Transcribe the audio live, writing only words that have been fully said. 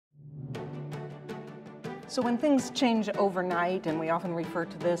So when things change overnight, and we often refer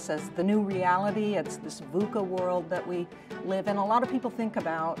to this as the new reality, it's this VUCA world that we live in, a lot of people think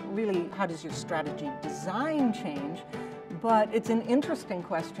about really how does your strategy design change? But it's an interesting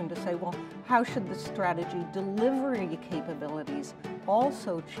question to say, well, how should the strategy delivery capabilities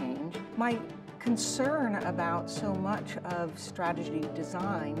also change? My concern about so much of strategy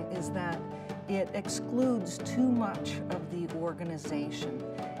design is that it excludes too much of the organization.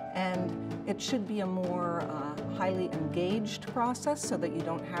 And it should be a more highly engaged process so that you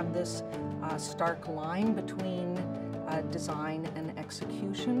don't have this stark line between design and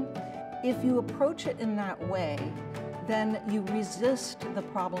execution. If you approach it in that way, then you resist the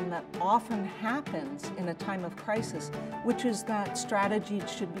problem that often happens in a time of crisis, which is that strategy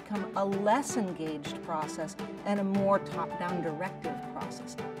should become a less engaged process and a more top-down directive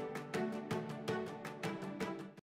process.